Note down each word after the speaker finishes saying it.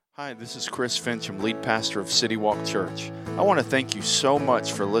Hi, this is Chris Fincham, lead pastor of City Walk Church. I want to thank you so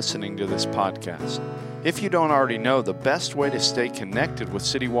much for listening to this podcast. If you don't already know, the best way to stay connected with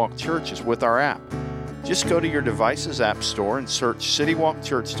City Walk Church is with our app. Just go to your device's app store and search City Walk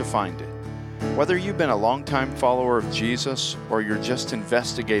Church to find it. Whether you've been a longtime follower of Jesus or you're just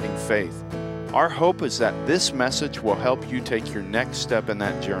investigating faith, our hope is that this message will help you take your next step in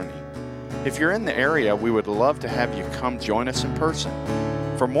that journey. If you're in the area, we would love to have you come join us in person.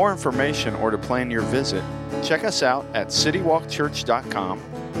 For more information or to plan your visit, check us out at citywalkchurch.com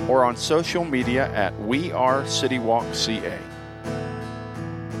or on social media at WeAreCityWalkCA.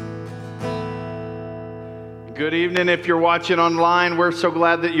 Good evening. If you're watching online, we're so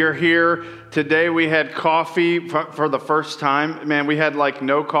glad that you're here. Today we had coffee for the first time. Man, we had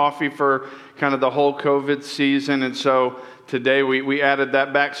no coffee for kind of the whole COVID season, and so today we added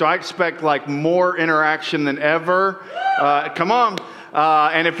that back. So I expect more interaction than ever. Come on.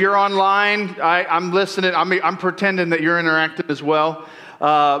 And if you're online, I'm listening. I'm pretending that you're interacting as well.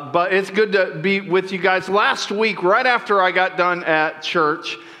 But it's good to be with you guys. Last week, right after I got done at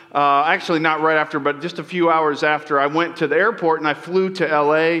church, actually not right after, but just a few hours after, I went to the airport and I flew to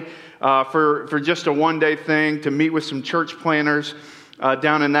LA for just a one-day thing to meet with some church planners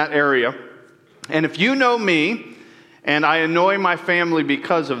down in that area. And if you know me, and I annoy my family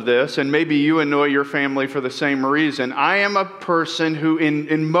because of this, and maybe you annoy your family for the same reason, I am a person who,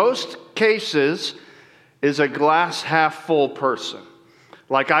 in most cases, is a glass half full person.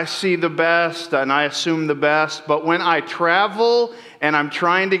 I see the best, and I assume the best, but when I travel and I'm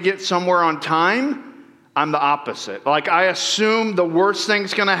trying to get somewhere on time, I'm the opposite. I assume the worst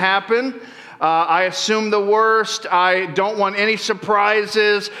thing's going to happen. I assume the worst. I don't want any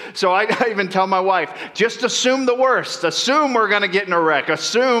surprises. So I even tell my wife, just assume the worst. Assume we're going to get in a wreck.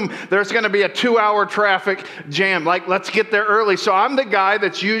 Assume there's going to be a 2-hour traffic jam. Let's get there early. So I'm the guy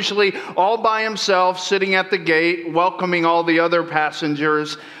that's usually all by himself, sitting at the gate, welcoming all the other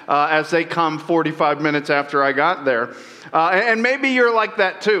passengers as they come 45 minutes after I got there. And maybe you're like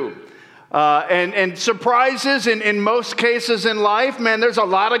that too. And surprises in most cases in life, man, there's a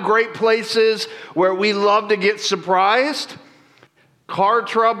lot of great places where we love to get surprised. Car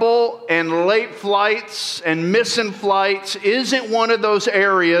trouble and late flights and missing flights isn't one of those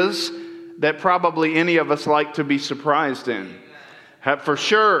areas that probably any of us like to be surprised in, for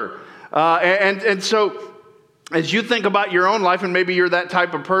sure. And so as you think about your own life, and maybe you're that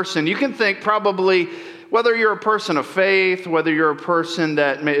type of person, you can think probably, whether you're a person of faith, whether you're a person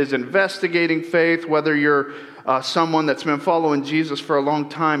that is investigating faith, whether you're someone that's been following Jesus for a long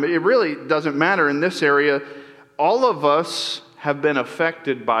time, it really doesn't matter in this area. All of us have been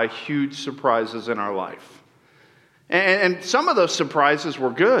affected by huge surprises in our life. And some of those surprises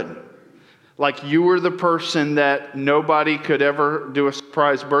were good. You were the person that nobody could ever do a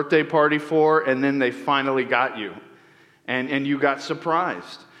surprise birthday party for, and then they finally got you. And you got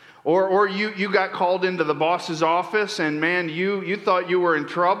surprised. Or you got called into the boss's office and man, you thought you were in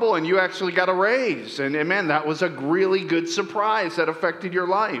trouble and you actually got a raise. And man, that was a really good surprise that affected your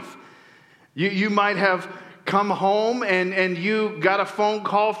life. You might have come home and you got a phone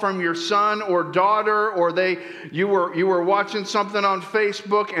call from your son or daughter, or you were watching something on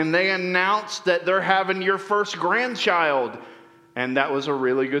Facebook and they announced that they're having your first grandchild. And that was a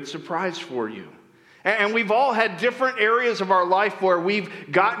really good surprise for you. And we've all had different areas of our life where we've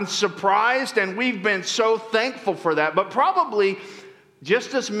gotten surprised, and we've been so thankful for that. But probably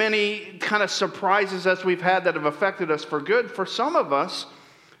just as many kind of surprises as we've had that have affected us for good, for some of us,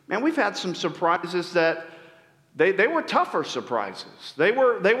 man, we've had some surprises that they were tougher surprises. They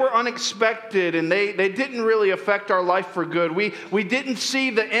were unexpected, and they didn't really affect our life for good. We didn't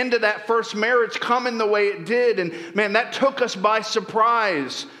see the end of that first marriage coming the way it did, and man, that took us by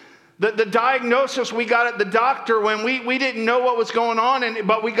surprise. The diagnosis we got at the doctor when we didn't know what was going on,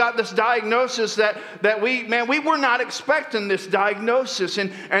 but we got this diagnosis that we were not expecting this diagnosis,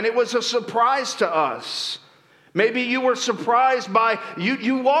 and it was a surprise to us. Maybe you were surprised by,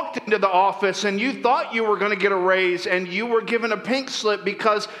 you walked into the office and you thought you were going to get a raise and you were given a pink slip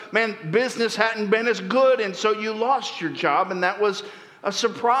because, man, business hadn't been as good, and so you lost your job, and that was a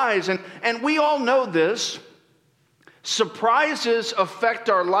surprise. And we all know this. Surprises affect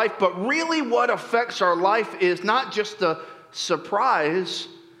our life, but really what affects our life is not just the surprise,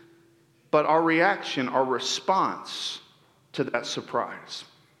 but our reaction, our response to that surprise.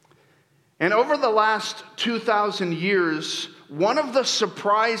 And over the last 2,000 years, one of the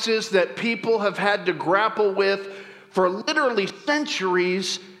surprises that people have had to grapple with for literally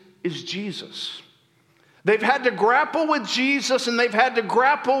centuries is Jesus. They've had to grapple with Jesus, and they've had to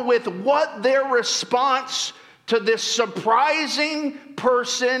grapple with what their response to this surprising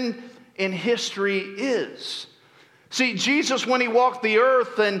person in history is. See, Jesus, when he walked the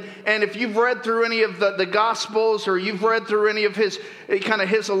earth, and if you've read through any of the Gospels, or you've read through any of his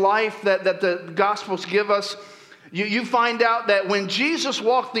life that the Gospels give us, you find out that when Jesus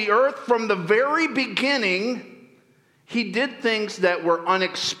walked the earth, from the very beginning, he did things that were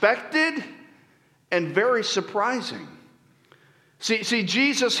unexpected and very surprising. See,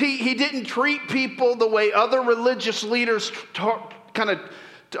 Jesus, he didn't treat people the way other religious leaders taught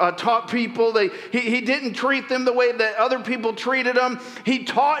people. He didn't treat them the way that other people treated them. He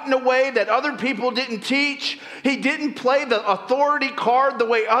taught in a way that other people didn't teach. He didn't play the authority card the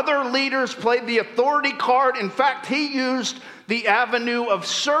way other leaders played the authority card. In fact, he used the avenue of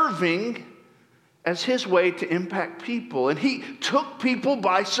serving as his way to impact people. And he took people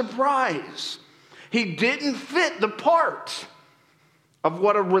by surprise. He didn't fit the part of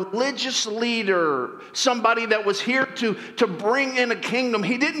what a religious leader, somebody that was here to bring in a kingdom,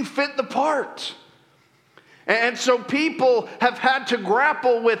 he didn't fit the part. And so people have had to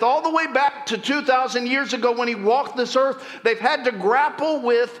grapple with, all the way back to 2,000 years ago when he walked this earth, they've had to grapple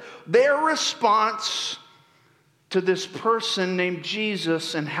with their response to this person named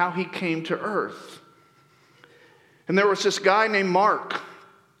Jesus and how he came to earth. And there was this guy named Mark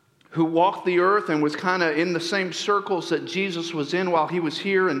who walked the earth and was kind of in the same circles that Jesus was in while he was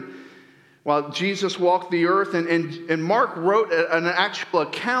here and while Jesus walked the earth. And Mark wrote an actual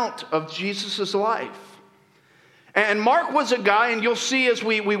account of Jesus' life. And Mark was a guy, and you'll see as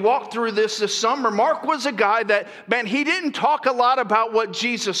we walk through this summer, Mark was a guy that, man, he didn't talk a lot about what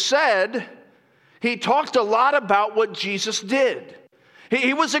Jesus said. He talked a lot about what Jesus did.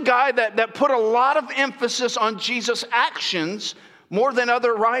 He was a guy that put a lot of emphasis on Jesus' actions more than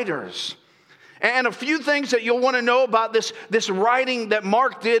other writers. And a few things that you'll want to know about this writing that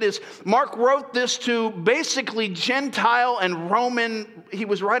Mark did is Mark wrote this to basically Gentile and Roman. He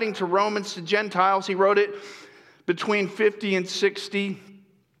was writing to Romans, to Gentiles. He wrote it between 50 and 60,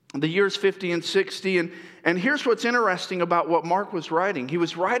 the years 50 and 60. And here's what's interesting about what Mark was writing. He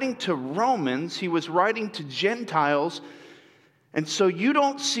was writing to Romans. He was writing to Gentiles. And so you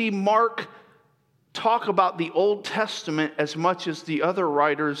don't see Mark talk about the Old Testament as much as the other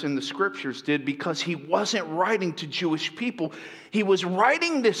writers in the scriptures did, because he wasn't writing to Jewish people. He was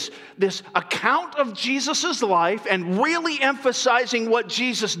writing this account of Jesus' life and really emphasizing what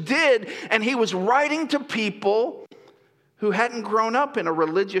Jesus did, and he was writing to people who hadn't grown up in a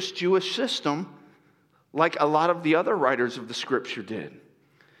religious Jewish system like a lot of the other writers of the scripture did.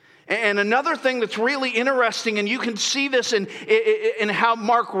 And another thing that's really interesting, and you can see this in how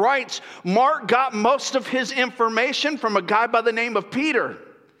Mark writes, Mark got most of his information from a guy by the name of Peter.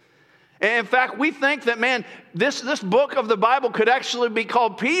 And in fact, we think that, man, this book of the Bible could actually be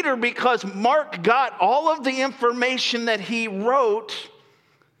called Peter because Mark got all of the information that he wrote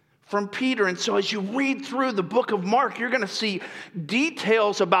from Peter. And so as you read through the book of Mark, you're going to see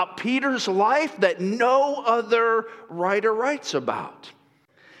details about Peter's life that no other writer writes about.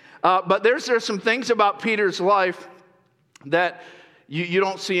 But there's some things about Peter's life that you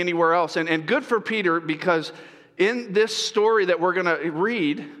don't see anywhere else. And good for Peter, because in this story that we're going to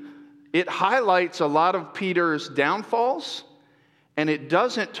read, it highlights a lot of Peter's downfalls, and it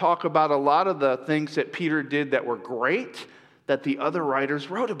doesn't talk about a lot of the things that Peter did that were great that the other writers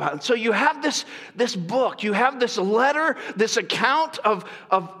wrote about. And so you have this book, you have this letter, this account of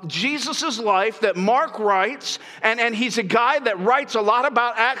Jesus' life that Mark writes, and he's a guy that writes a lot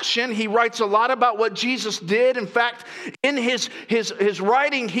about action. He writes a lot about what Jesus did. In fact, in his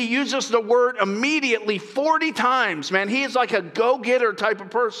writing, he uses the word immediately 40 times. Man, he is like a go-getter type of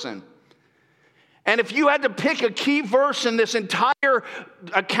person. And if you had to pick a key verse in this entire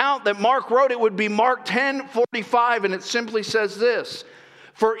account that Mark wrote, it would be Mark 10:45, and it simply says this: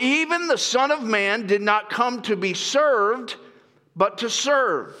 "For even the Son of Man did not come to be served, but to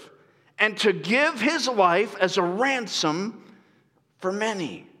serve, and to give his life as a ransom for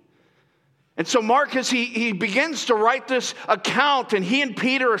many." And so Mark, as he begins to write this account, and he and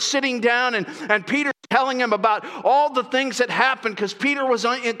Peter are sitting down, and Peter's telling him about all the things that happened, because Peter was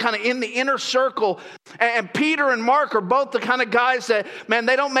kind of in the inner circle. And Peter and Mark are both the kind of guys that, man,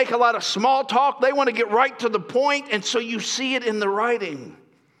 they don't make a lot of small talk. They want to get right to the point. And so you see it in the writing.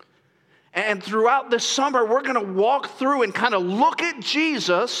 And throughout this summer, we're going to walk through and kind of look at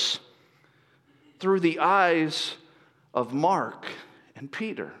Jesus through the eyes of Mark and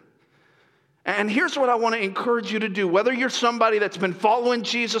Peter. And here's what I want to encourage you to do. Whether you're somebody that's been following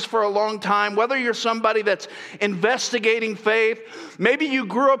Jesus for a long time, whether you're somebody that's investigating faith, maybe you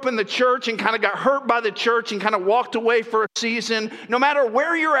grew up in the church and kind of got hurt by the church and kind of walked away for a season. No matter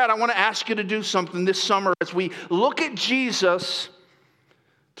where you're at, I want to ask you to do something this summer as we look at Jesus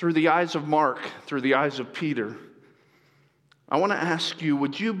through the eyes of Mark, through the eyes of Peter. I want to ask you,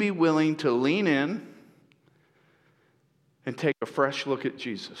 would you be willing to lean in and take a fresh look at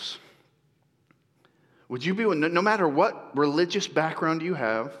Jesus? Would you be, no matter what religious background you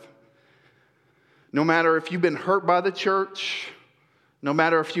have, no matter if you've been hurt by the church, no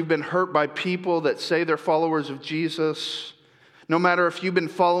matter if you've been hurt by people that say they're followers of Jesus, no matter if you've been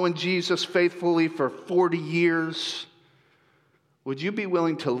following Jesus faithfully for 40 years, would you be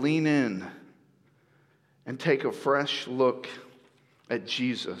willing to lean in and take a fresh look at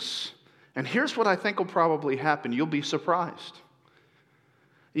Jesus? And here's what I think will probably happen. You'll be surprised.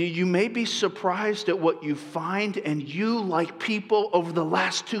 You may be surprised at what you find, and you, like people over the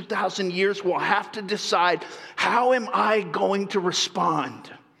last 2,000 years, will have to decide, how am I going to respond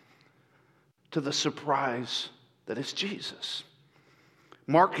to the surprise that is Jesus?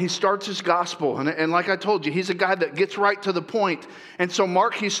 Mark, he starts his gospel, and like I told you, he's a guy that gets right to the point. And so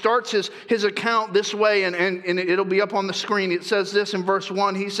Mark, he starts his account this way, and it'll be up on the screen. It says this in verse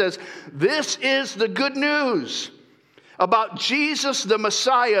 1. He says, "This is the good news about Jesus the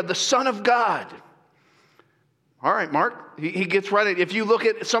Messiah, the Son of God." All right, Mark, he gets right. If you look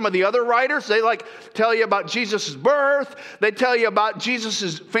at some of the other writers, they tell you about Jesus' birth. They tell you about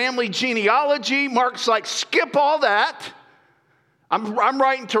Jesus' family genealogy. Mark's like, skip all that. I'm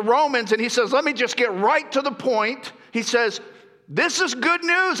writing to Romans, and he says, let me just get right to the point. He says, this is good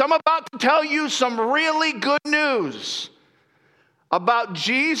news. I'm about to tell you some really good news about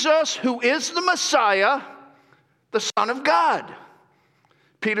Jesus, who is the Messiah, the Son of God.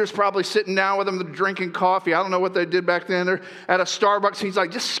 Peter's probably sitting down with them drinking coffee. I don't know what they did back then. They're at a Starbucks. He's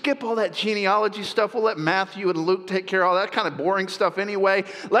like, just skip all that genealogy stuff. We'll let Matthew and Luke take care of all that kind of boring stuff anyway.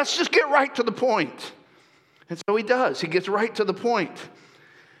 Let's just get right to the point. And so he does. He gets right to the point.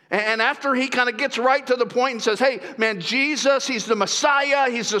 And after he kind of gets right to the point and says, hey, man, Jesus, he's the Messiah.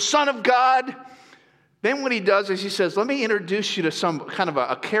 He's the Son of God. Then what he does is he says, let me introduce you to some kind of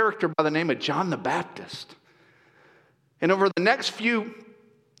a character by the name of John the Baptist. And over the next few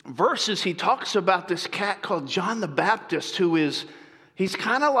verses, he talks about this cat called John the Baptist, he's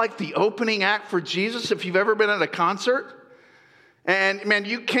kind of like the opening act for Jesus if you've ever been at a concert. And man,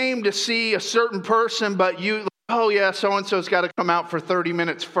 you came to see a certain person, but oh yeah, so-and-so's got to come out for 30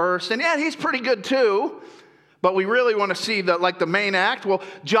 minutes first. And yeah, he's pretty good too. But we really want to see the main act. Well,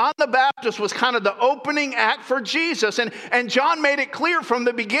 John the Baptist was kind of the opening act for Jesus. And John made it clear from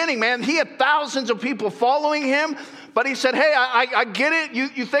the beginning, man, he had thousands of people following him. But he said, hey, I get it.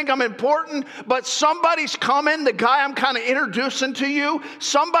 You think I'm important, but somebody's coming, the guy I'm kind of introducing to you,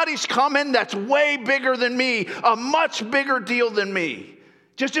 somebody's coming that's way bigger than me, a much bigger deal than me.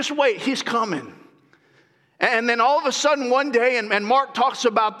 Just wait, he's coming. And then all of a sudden one day, and Mark talks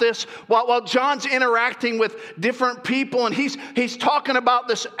about this while John's interacting with different people, and he's talking about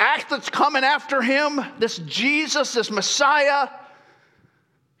this act that's coming after him, this Jesus, this Messiah.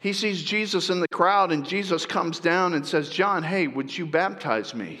 He sees Jesus in the crowd, and Jesus comes down and says, John, hey, would you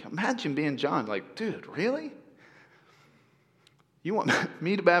baptize me? Imagine being John, like, dude, really? You want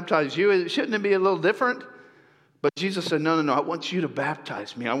me to baptize you? Shouldn't it be a little different? But Jesus said, no, I want you to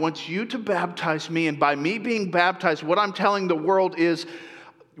baptize me. I want you to baptize me. And by me being baptized, what I'm telling the world is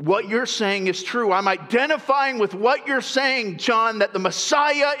what you're saying is true. I'm identifying with what you're saying, John, that the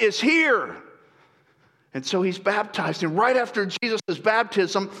Messiah is here. And so he's baptized. And right after Jesus'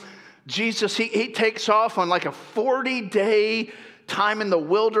 baptism, Jesus, he takes off on like a 40-day time in the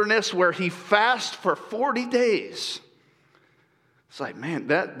wilderness where he fasts for 40 days. It's like, man,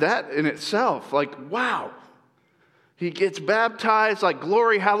 that in itself, like, wow. He gets baptized, like,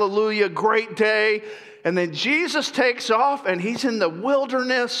 glory, hallelujah, great day. And then Jesus takes off, and he's in the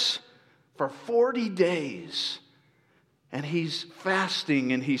wilderness for 40 days. And he's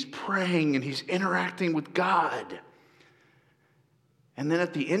fasting, and he's praying, and he's interacting with God. And then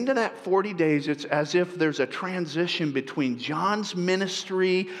at the end of that 40 days, it's as if there's a transition between John's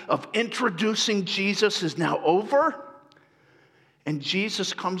ministry of introducing Jesus is now over, and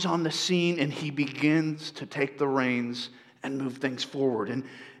Jesus comes on the scene, and he begins to take the reins and move things forward.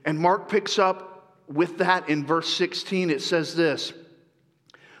 And Mark picks up with that in verse 16. It says this: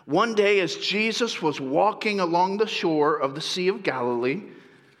 one day as Jesus was walking along the shore of the Sea of Galilee,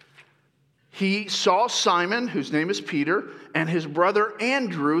 he saw Simon, whose name is Peter, and his brother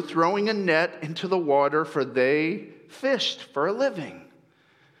Andrew throwing a net into the water, for they fished for a living.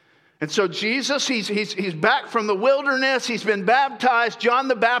 And so Jesus, he's back from the wilderness. He's been baptized. John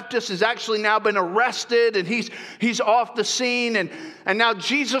the Baptist has actually now been arrested, and he's off the scene. And now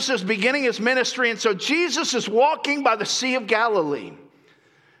Jesus is beginning his ministry. And so Jesus is walking by the Sea of Galilee.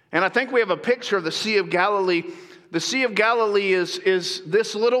 And I think we have a picture of the Sea of Galilee. The Sea of Galilee is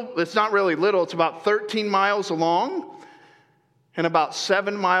this little, it's not really little, it's about 13 miles long and about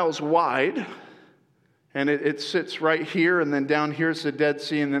 7 miles wide. And it sits right here, and then down here is the Dead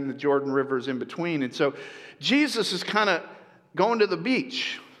Sea, and then the Jordan River is in between. And so Jesus is kind of going to the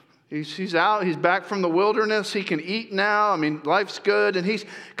beach. He's out, he's back from the wilderness, he can eat now, I mean, life's good, and he's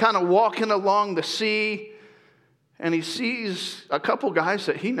kind of walking along the sea, and he sees a couple guys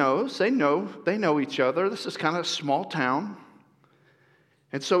that he knows. They know each other. This is kind of a small town.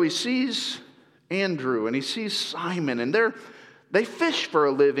 And so he sees Andrew, and he sees Simon, and they fish for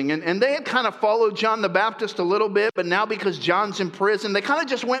a living, and they had kind of followed John the Baptist a little bit, but now because John's in prison, they kind of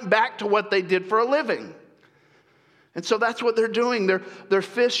just went back to what they did for a living. And so that's what they're doing. They're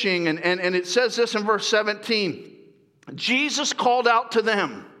fishing, and it says this in verse 17. Jesus called out to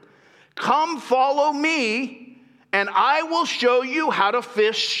them, "Come follow me, and I will show you how to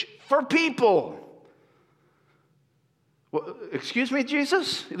fish for people." Well, excuse me,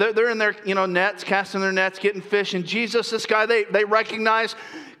 Jesus? They're in their nets, casting their nets, getting fish. And Jesus, this guy they recognize,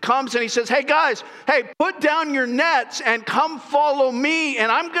 comes and he says, "Hey guys, put down your nets and come follow me. And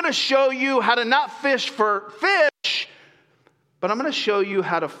I'm going to show you how to not fish for fish, but I'm going to show you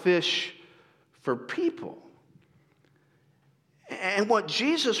how to fish for people." And what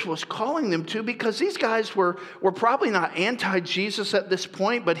Jesus was calling them to, because these guys were probably not anti-Jesus at this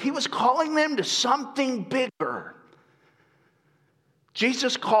point, but he was calling them to something bigger.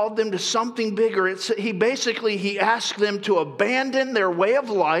 Jesus called them to something bigger. He asked them to abandon their way of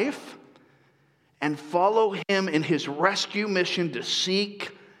life and follow him in his rescue mission to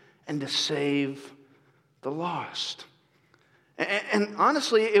seek and to save the lost. And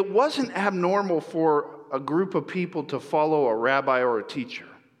honestly, it wasn't abnormal for a group of people to follow a rabbi or a teacher.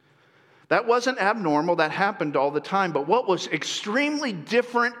 That wasn't abnormal. That happened all the time. But what was extremely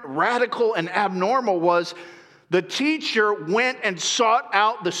different, radical, and abnormal was the teacher went and sought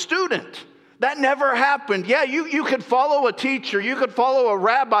out the student. That never happened. Yeah, you could follow a teacher, you could follow a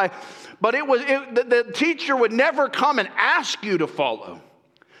rabbi, but the teacher would never come and ask you to follow.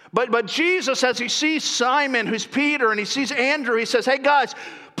 But Jesus, as he sees Simon, who's Peter, and he sees Andrew, he says, "Hey guys,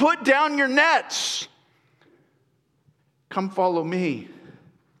 put down your nets. Come follow me.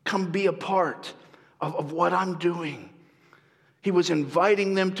 Come be a part of what I'm doing." He was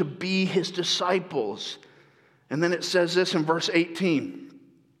inviting them to be his disciples. And then it says this in verse 18.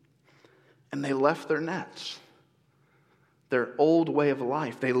 And they left their nets. Their old way of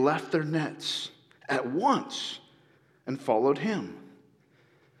life. They left their nets at once and followed him.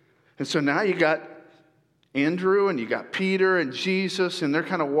 And so now you got Andrew and you got Peter and Jesus, and they're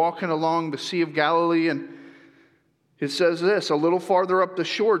kind of walking along the Sea of Galilee. And it says this, a little farther up the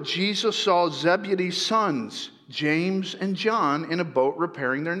shore, Jesus saw Zebedee's sons, James and John, in a boat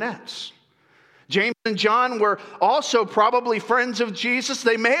repairing their nets. James and John were also probably friends of Jesus.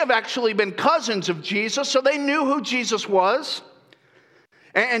 They may have actually been cousins of Jesus, so they knew who Jesus was.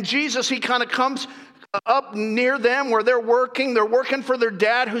 And Jesus, he kind of comes up near them where they're working. They're working for their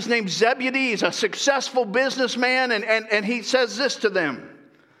dad, whose name's Zebedee. He's a successful businessman, and he says this to them.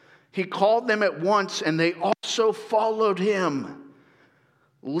 He called them at once, and they also followed him,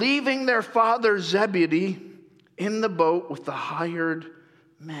 leaving their father Zebedee in the boat with the hired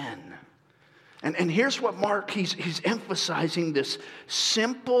men. And here's what Mark, he's emphasizing this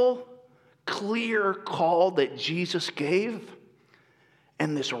simple, clear call that Jesus gave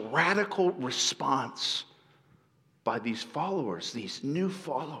and this radical response by these followers, these new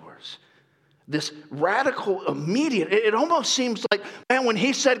followers. This radical, immediate, it almost seems like, man, when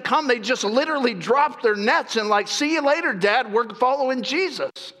he said come, they just literally dropped their nets and like, see you later, Dad, we're following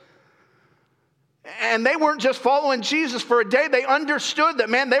Jesus. And they weren't just following Jesus for a day. They understood that,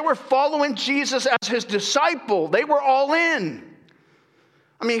 man, they were following Jesus as his disciple. They were all in.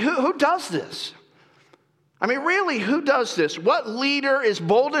 I mean, who does this? I mean, really, who does this? What leader is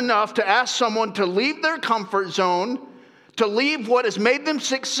bold enough to ask someone to leave their comfort zone, to leave what has made them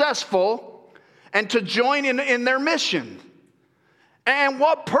successful, and to join in their mission? And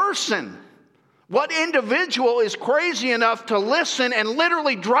what person? What individual is crazy enough to listen and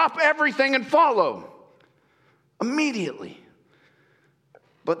literally drop everything and follow? Immediately.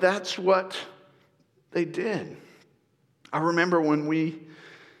 But that's what they did. I remember when we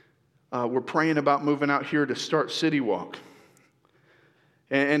were praying about moving out here to start City Walk.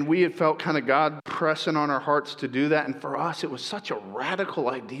 And we had felt kind of God pressing on our hearts to do that. And for us, it was such a radical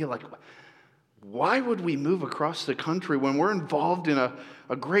idea. Like, why would we move across the country when we're involved in a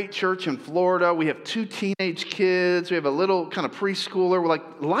great church in Florida? We have 2 teenage kids. We have a little kind of preschooler. We're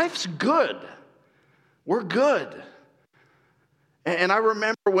like, life's good. We're good. And I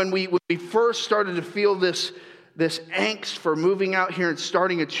remember when we first started to feel this angst for moving out here and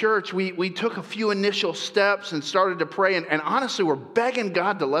starting a church, we took a few initial steps and started to pray. And honestly, we're begging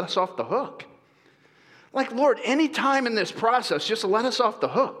God to let us off the hook. Like, Lord, any time in this process, just let us off the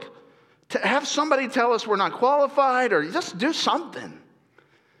hook. To have somebody tell us we're not qualified or just do something.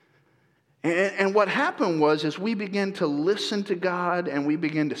 And what happened was, as we began to listen to God and we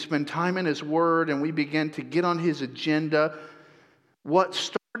began to spend time in His Word and we began to get on His agenda, what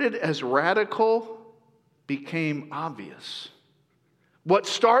started as radical became obvious. What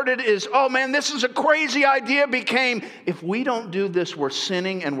started is, oh man, this is a crazy idea, became, if we don't do this, we're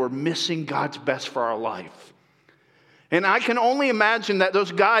sinning and we're missing God's best for our life. And I can only imagine that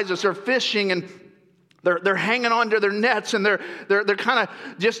those guys, as they're fishing and they're hanging on to their nets and they're kind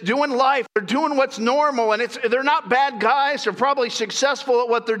of just doing life. They're doing what's normal, and they're not bad guys. They're probably successful at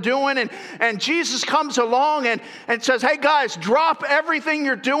what they're doing. And Jesus comes along and says, hey guys, drop everything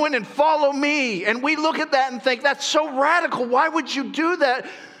you're doing and follow me. And we look at that and think, that's so radical. Why would you do that?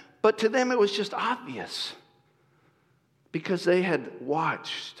 But to them it was just obvious. Because they had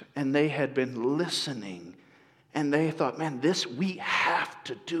watched and they had been listening. And they thought, man, we have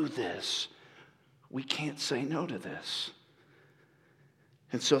to do this. We can't say no to this.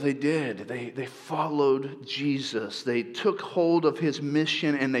 And so they did. They followed Jesus. They took hold of His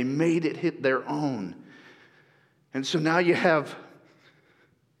mission and they made it hit their own. And so now you have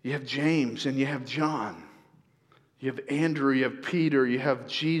James and you have John. You have Andrew, you have Peter, you have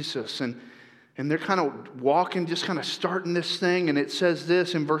Jesus. And they're kind of walking, just kind of starting this thing. And it says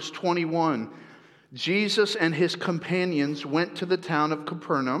this in verse 21. Jesus and His companions went to the town of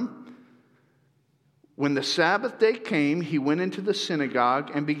Capernaum. When the Sabbath day came, He went into the synagogue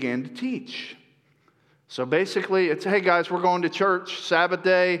and began to teach. So basically, it's, hey guys, we're going to church. Sabbath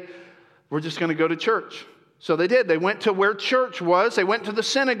day, we're just going to go to church. So they did. They went to where church was. They went to the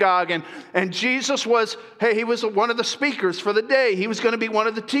synagogue. And Jesus was, he was one of the speakers for the day. He was going to be one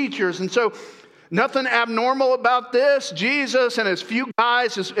of the teachers. And so nothing abnormal about this. Jesus and his few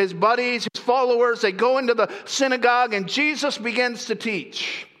guys, his buddies, his followers, they go into the synagogue and Jesus begins to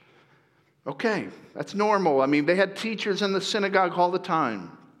teach. Okay, that's normal. I mean, they had teachers in the synagogue all the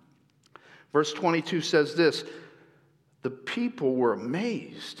time. Verse 22 says this, the people were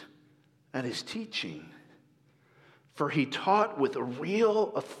amazed at His teaching, for He taught with a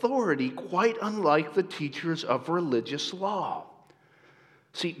real authority, quite unlike the teachers of religious law.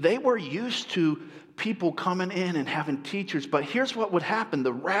 See, they were used to people coming in and having teachers, but here's what would happen.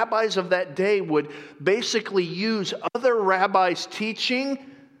 The rabbis of that day would basically use other rabbis' teaching,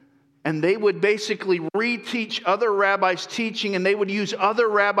 and they would basically reteach other rabbis' teaching, and they would use other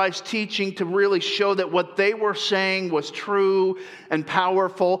rabbis' teaching to really show that what they were saying was true and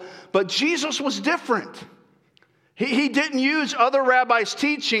powerful. But Jesus was different. He didn't use other rabbis'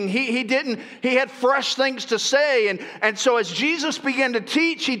 teaching. He had fresh things to say. And so as Jesus began to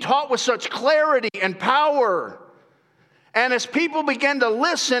teach, He taught with such clarity and power. And as people began to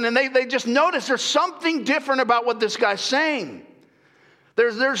listen, and they just noticed there's something different about what this guy's saying.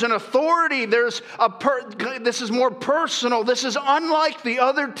 There's an authority. This is more personal. This is unlike the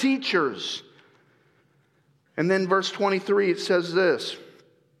other teachers. And then verse 23, it says this.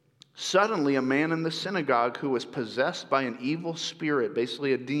 Suddenly, a man in the synagogue who was possessed by an evil spirit,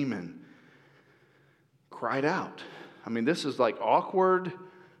 basically a demon, cried out. I mean, this is like awkward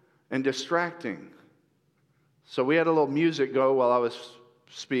and distracting. So we had a little music go while I was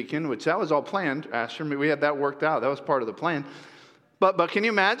speaking, which that was all planned, Asher. We had that worked out. That was part of the plan. But can you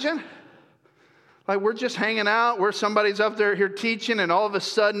imagine? Like, we're just hanging out, somebody's up there here teaching, and all of a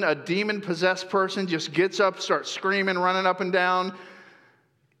sudden a demon-possessed person just gets up, starts screaming, running up and down.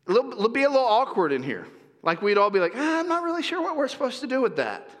 It'll be a little awkward in here. Like, we'd all be like, I'm not really sure what we're supposed to do with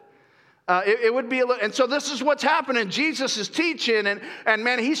that. It would be a little, and so this is what's happening. Jesus is teaching, and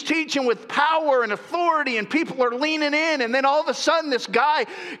man, He's teaching with power and authority, and people are leaning in, and then all of a sudden this guy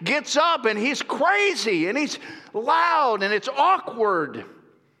gets up, and he's crazy, and he's loud, and it's awkward.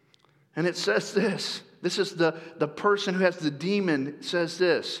 And it says this is the person who has the demon says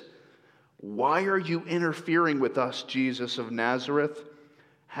this, why are you interfering with us, Jesus of Nazareth?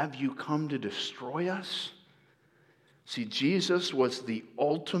 Have you come to destroy us? See, Jesus was the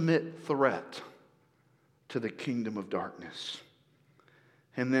ultimate threat to the kingdom of darkness.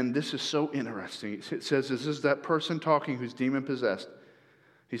 And then this is so interesting. It says, this is that person talking who's demon-possessed.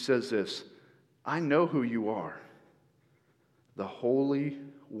 He says this, I know who you are, the Holy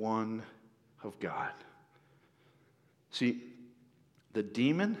One of God. See, the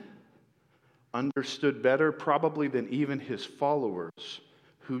demon understood better probably than even his followers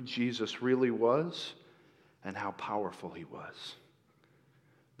who Jesus really was and how powerful he was.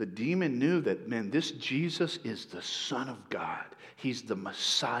 The demon knew that, man, this Jesus is the Son of God. He's the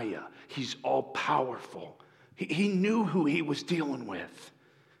Messiah. He's all-powerful. He knew who he was dealing with.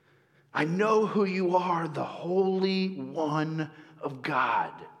 I know who you are, the Holy One of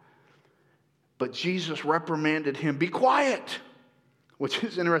God. But Jesus reprimanded him, be quiet, which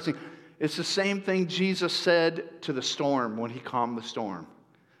is interesting. It's the same thing Jesus said to the storm when he calmed the storm.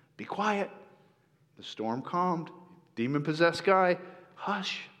 Be quiet. The storm calmed. Demon-possessed guy,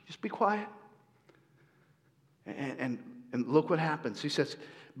 hush, just be quiet. And look what happens. He says,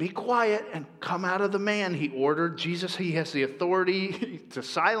 be quiet and come out of the man. He ordered. Jesus, he has the authority to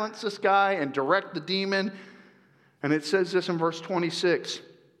silence this guy and direct the demon. And it says this in verse 26.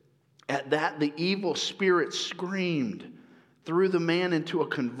 At that, the evil spirit screamed, threw the man into a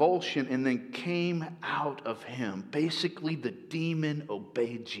convulsion, and then came out of him. Basically, the demon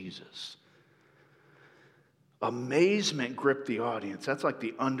obeyed Jesus. Amazement gripped the audience. That's like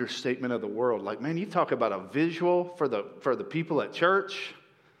the understatement of the world. Like, man, you talk about a visual for the people at church.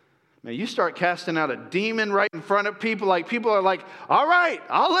 Man, you start casting out a demon right in front of people. Like, people are like, all right,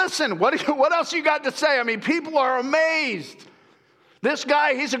 I'll listen. What else you got to say? I mean, people are amazed. This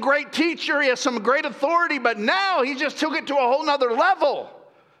guy, he's a great teacher. He has some great authority, but now he just took it to a whole nother level.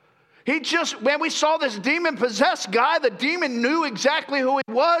 When we saw this demon-possessed guy, the demon knew exactly who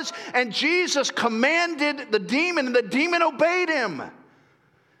he was, and Jesus commanded the demon, and the demon obeyed him.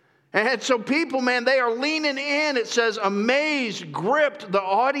 And so people, man, they are leaning in. It says, amazed, gripped the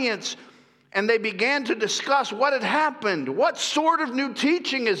audience, and they began to discuss what had happened. What sort of new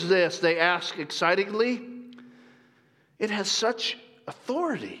teaching is this? They asked excitedly. It has such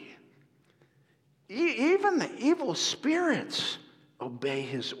authority. Even the evil spirits obey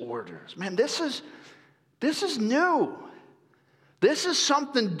his orders. Man, this is new. This is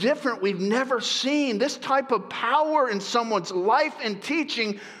something different we've never seen. This type of power in someone's life and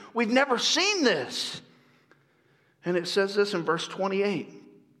teaching, we've never seen this. And it says this in verse 28.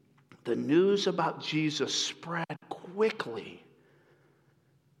 The news about Jesus spread quickly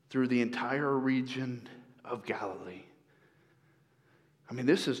through the entire region of Galilee. I mean,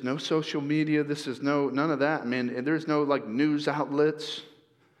 this is no social media. This is none of that. Man, there's no like news outlets.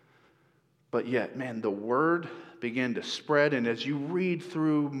 But yet, man, the word began to spread. And as you read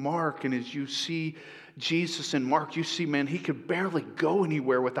through Mark and as you see Jesus in Mark, you see, man, he could barely go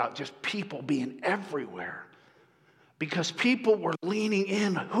anywhere without just people being everywhere. Because people were leaning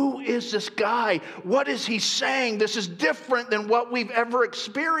in. Who is this guy? What is he saying? This is different than what we've ever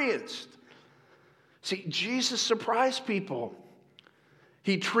experienced. See, Jesus surprised people.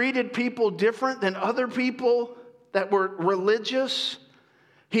 He treated people different than other people that were religious.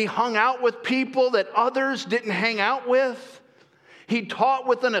 He hung out with people that others didn't hang out with. He taught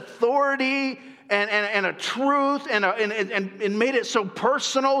with an authority and a truth and made it so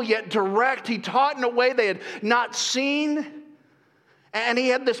personal yet direct. He taught in a way they had not seen. And he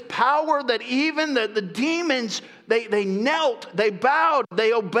had this power that even the demons, they knelt, they bowed,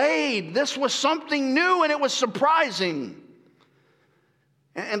 they obeyed. This was something new and it was surprising.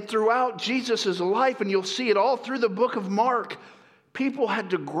 And throughout Jesus' life, and you'll see it all through the book of Mark, people had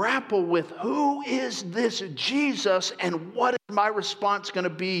to grapple with who is this Jesus and what is my response going to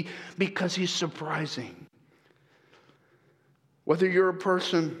be because he's surprising. Whether you're a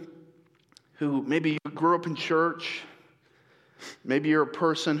person who maybe you grew up in church, maybe you're a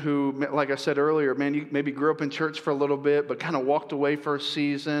person who, like I said earlier, man, you maybe grew up in church for a little bit but kind of walked away for a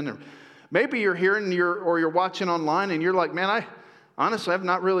season. Or maybe you're here and you're watching online and you're like, man, honestly, I've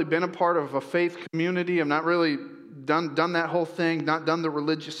not really been a part of a faith community. I've not really done that whole thing, not done the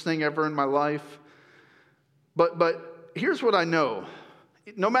religious thing ever in my life. But here's what I know.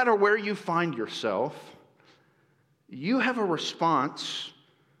 No matter where you find yourself, you have a response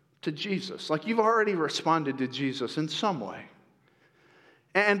to Jesus. Like you've already responded to Jesus in some way.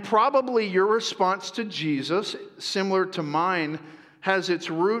 And probably your response to Jesus, similar to mine, has its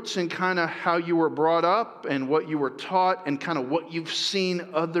roots in kind of how you were brought up and what you were taught and kind of what you've seen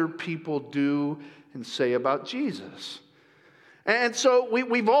other people do and say about Jesus. And so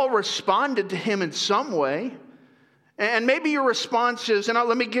we've all responded to him in some way. And maybe your response is, and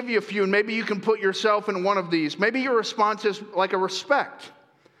let me give you a few, and maybe you can put yourself in one of these. Maybe your response is like a respect.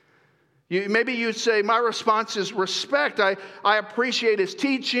 Maybe you say, my response is respect. I appreciate his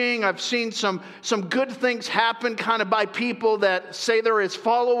teaching. I've seen some good things happen kind of by people that say they're his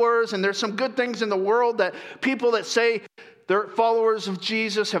followers. And there's some good things in the world that people that say they're followers of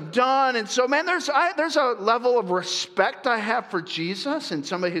Jesus have done. And so, man, there's a level of respect I have for Jesus and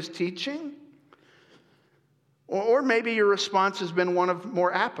some of his teaching. Or maybe your response has been one of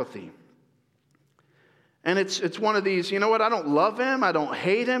more apathy. And it's one of these, you know what, I don't love him, I don't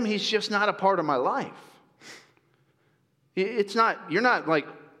hate him, he's just not a part of my life. You're not like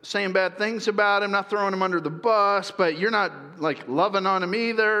saying bad things about him, not throwing him under the bus, but you're not like loving on him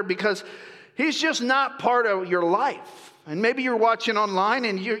either because he's just not part of your life. And maybe you're watching online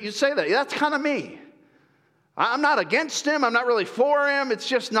and you say that, yeah, that's kind of me. I'm not against him, I'm not really for him, it's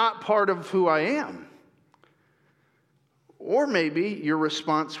just not part of who I am. Or maybe your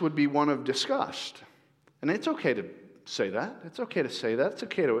response would be one of disgust. And it's okay to say that. It's okay to say that. It's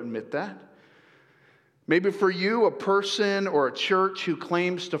okay to admit that. Maybe for you, a person or a church who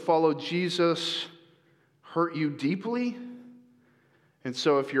claims to follow Jesus hurt you deeply. And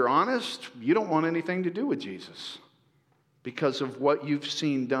so if you're honest, you don't want anything to do with Jesus because of what you've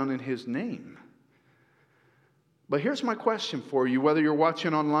seen done in his name. But here's my question for you, whether you're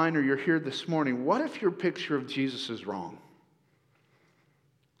watching online or you're here this morning. What if your picture of Jesus is wrong?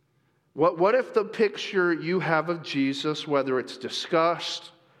 What if the picture you have of Jesus, whether it's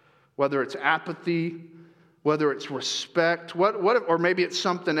disgust, whether it's apathy, whether it's respect, or maybe it's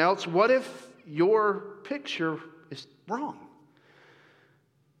something else, what if your picture is wrong?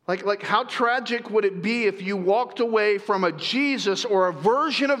 Like how tragic would it be if you walked away from a Jesus or a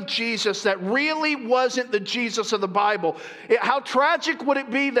version of Jesus that really wasn't the Jesus of the Bible? How tragic would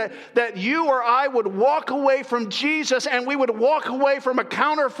it be that you or I would walk away from Jesus and we would walk away from a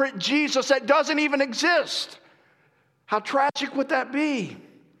counterfeit Jesus that doesn't even exist? How tragic would that be?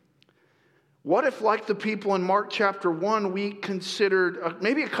 What if, like the people in Mark chapter 1, we considered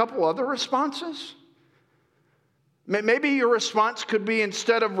maybe a couple other responses? Maybe your response could be,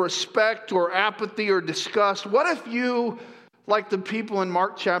 instead of respect or apathy or disgust, what if you, like the people in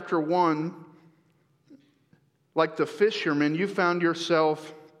Mark chapter 1, like the fishermen, you found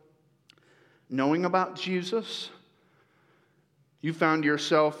yourself knowing about Jesus? You found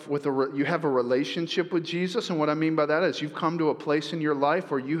yourself you have a relationship with Jesus, and what I mean by that is you've come to a place in your life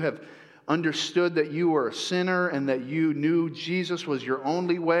where you have understood that you were a sinner and that you knew Jesus was your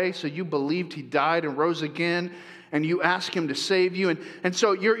only way, so you believed he died and rose again, and you ask him to save you. And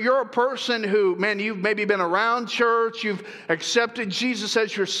so you're a person who, man, you've maybe been around church, you've accepted Jesus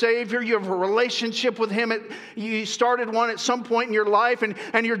as your Savior, you have a relationship with him, you started one at some point in your life,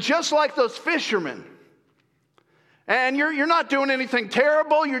 and you're just like those fishermen. And you're not doing anything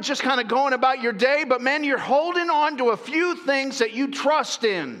terrible, you're just kind of going about your day, but man, you're holding on to a few things that you trust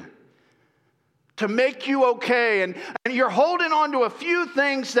in to make you okay. And you're holding on to a few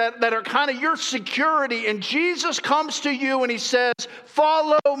things that are kind of your security. And Jesus comes to you and he says,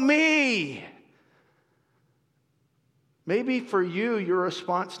 follow me. Maybe for you, your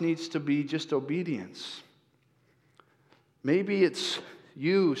response needs to be just obedience. Maybe it's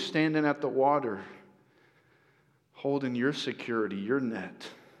you standing at the water, holding your security, your net.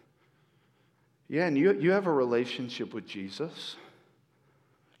 Yeah, and you have a relationship with Jesus.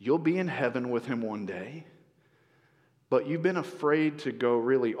 You'll be in heaven with him one day, but you've been afraid to go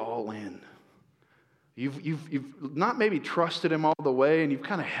really all in. You've not maybe trusted him all the way, and you've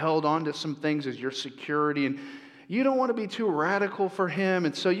kind of held on to some things as your security, and you don't want to be too radical for him,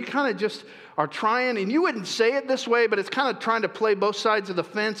 and so you kind of just are trying, and you wouldn't say it this way, but it's kind of trying to play both sides of the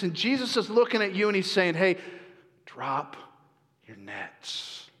fence, and Jesus is looking at you and he's saying, hey, drop your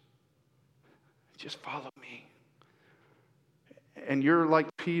nets. Just follow me. And you're like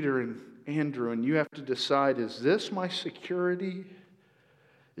Peter and Andrew, and you have to decide, is this my security?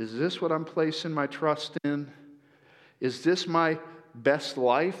 Is this what I'm placing my trust in? Is this my best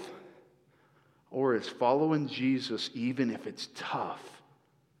life? Or is following Jesus, even if it's tough,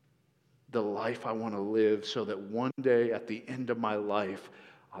 the life I want to live, so that one day at the end of my life,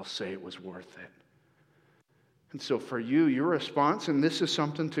 I'll say it was worth it? And so for you, your response, and this is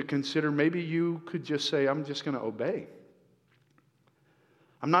something to consider, maybe you could just say, I'm just going to obey.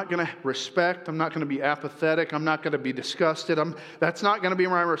 I'm not going to respect. I'm not going to be apathetic. I'm not going to be disgusted. That's not going to be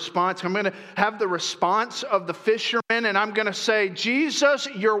my response. I'm going to have the response of the fisherman, and I'm going to say, Jesus,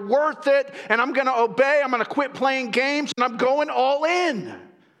 you're worth it, and I'm going to obey. I'm going to quit playing games, and I'm going all in. I'm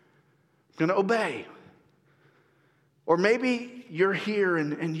going to obey. Or maybe you're here,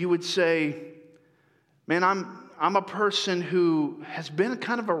 and you would say, man, I'm a person who has been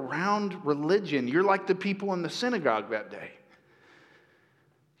kind of around religion. You're like the people in the synagogue that day.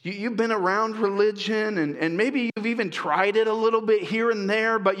 You've been around religion, and maybe you've even tried it a little bit here and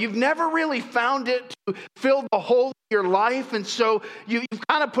there, but you've never really found it to fill the whole of your life. And so you've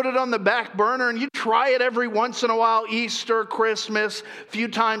kind of put it on the back burner, and you try it every once in a while, Easter, Christmas, a few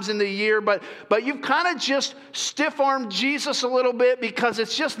times in the year. But you've kind of just stiff-armed Jesus a little bit because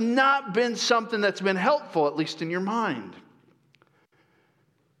it's just not been something that's been helpful, at least in your mind.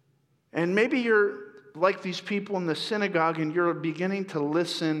 And maybe you're like these people in the synagogue, and you're beginning to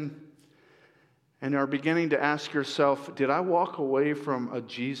listen and are beginning to ask yourself, did I walk away from a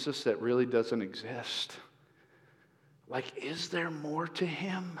Jesus that really doesn't exist? Like, is there more to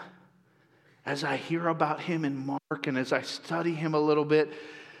him? As I hear about him in Mark and as I study him a little bit,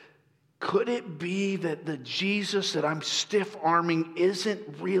 could it be that the Jesus that I'm stiff-arming isn't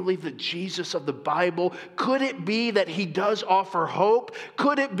really the Jesus of the Bible? Could it be that he does offer hope?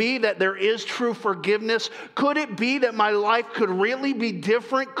 Could it be that there is true forgiveness? Could it be that my life could really be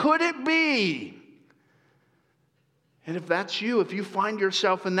different? Could it be? And if that's you, if you find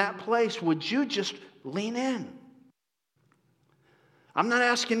yourself in that place, would you just lean in? I'm not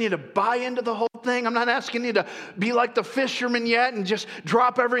asking you to buy into the whole thing. I'm not asking you to be like the fisherman yet and just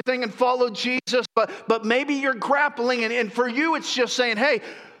drop everything and follow Jesus. But maybe you're grappling, and for you it's just saying, hey,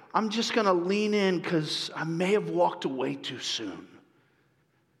 I'm just going to lean in because I may have walked away too soon.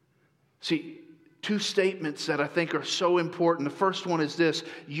 See, two statements that I think are so important. The first one is this: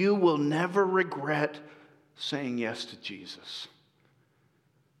 you will never regret saying yes to Jesus.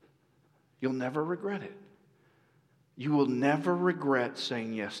 You'll never regret it. You will never regret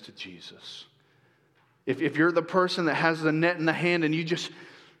saying yes to Jesus. If you're the person that has the net in the hand and you just,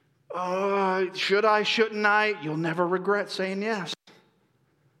 should I, shouldn't I? You'll never regret saying yes.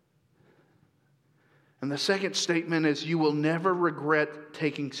 And the second statement is you will never regret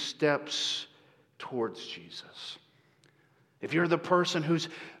taking steps towards Jesus. If you're the person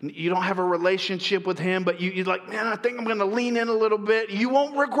you don't have a relationship with him, but you're like, man, I think I'm going to lean in a little bit. You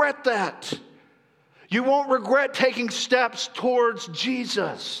won't regret that. You won't regret taking steps towards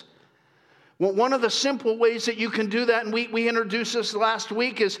Jesus. Well, one of the simple ways that you can do that, and we introduced this last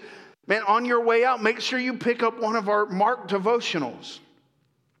week, is, man, on your way out, make sure you pick up one of our Mark devotionals.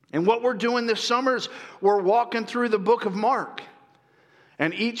 And what we're doing this summer is we're walking through the book of Mark.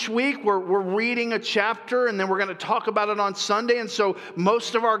 And each week we're reading a chapter, and then we're going to talk about it on Sunday. And so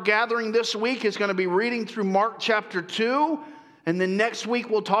most of our gathering this week is going to be reading through Mark chapter 2. And then next week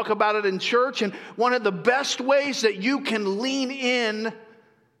we'll talk about it in church. And one of the best ways that you can lean in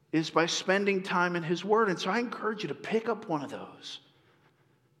is by spending time in his word. And so I encourage you to pick up one of those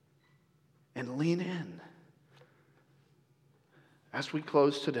and lean in. As we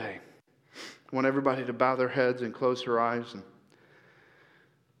close today, I want everybody to bow their heads and close their eyes. And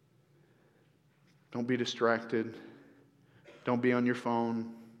don't be distracted. Don't be on your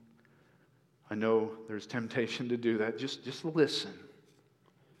phone. I know there's temptation to do that. Just listen.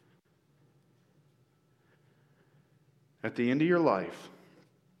 At the end of your life,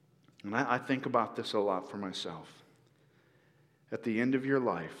 and I think about this a lot for myself. At the end of your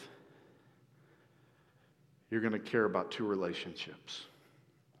life, you're going to care about two relationships.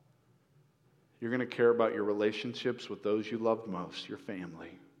 You're going to care about your relationships with those you loved most, your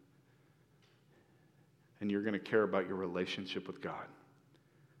family. And you're going to care about your relationship with God.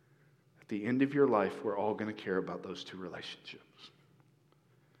 At the end of your life, we're all going to care about those two relationships.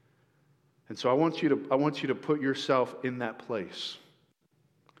 And so I want you to put yourself in that place.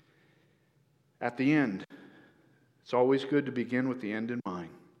 At the end, it's always good to begin with the end in mind.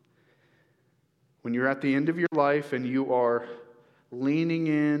 When you're at the end of your life and you are leaning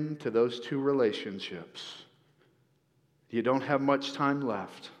in to those two relationships, you don't have much time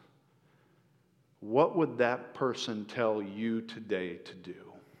left. What would that person tell you today to do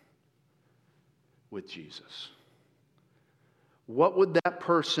with Jesus? What would that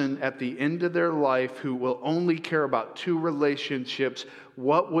person at the end of their life who will only care about two relationships,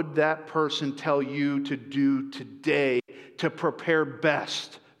 what would that person tell you to do today to prepare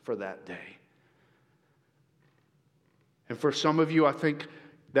best for that day? And for some of you, I think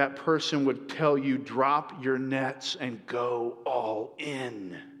that person would tell you, drop your nets and go all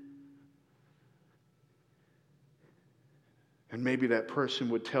in. And maybe that person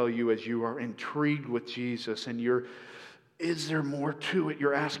would tell you, as you are intrigued with Jesus and is there more to it?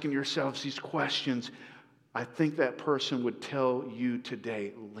 You're asking yourselves these questions. I think that person would tell you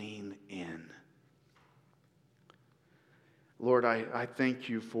today, lean in. Lord, I thank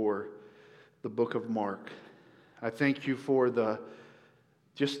you for the book of Mark. I thank you for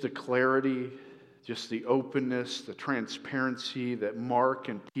just the clarity, just the openness, the transparency that Mark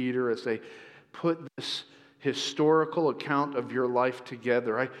and Peter, as they put this historical account of your life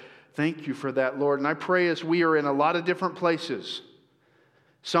together. I thank you for that, Lord. And I pray as we are in a lot of different places,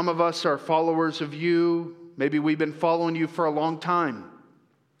 some of us are followers of you. Maybe we've been following you for a long time.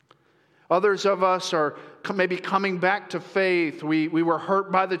 Others of us are maybe coming back to faith. We were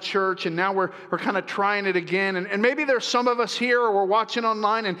hurt by the church, and now we're kind of trying it again. And maybe there's some of us here, or we're watching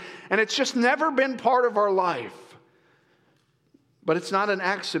online, and it's just never been part of our life. But it's not an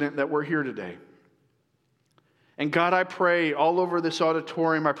accident that we're here today. And God, I pray all over this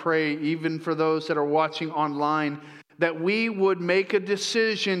auditorium, I pray even for those that are watching online, that we would make a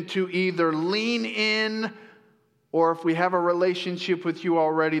decision to either lean in, or if we have a relationship with you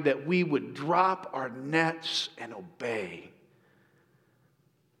already, that we would drop our nets and obey.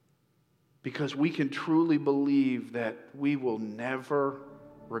 Because we can truly believe that we will never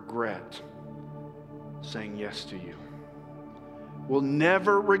regret saying yes to you. We'll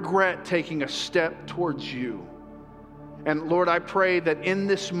never regret taking a step towards you. And Lord, I pray that in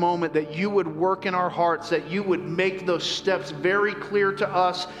this moment that you would work in our hearts, that you would make those steps very clear to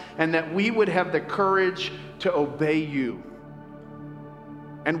us, and that we would have the courage to obey you.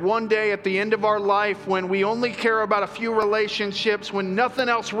 And one day at the end of our life, when we only care about a few relationships, when nothing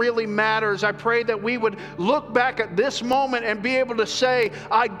else really matters, I pray that we would look back at this moment and be able to say,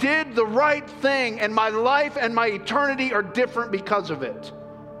 I did the right thing, and my life and my eternity are different because of it.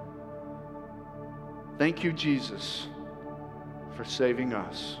 Thank you, Jesus, for saving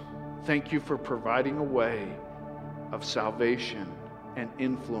us. Thank you for providing a way of salvation and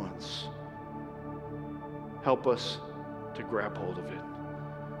influence. Help us to grab hold of it.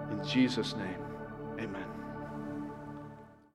 In Jesus' name.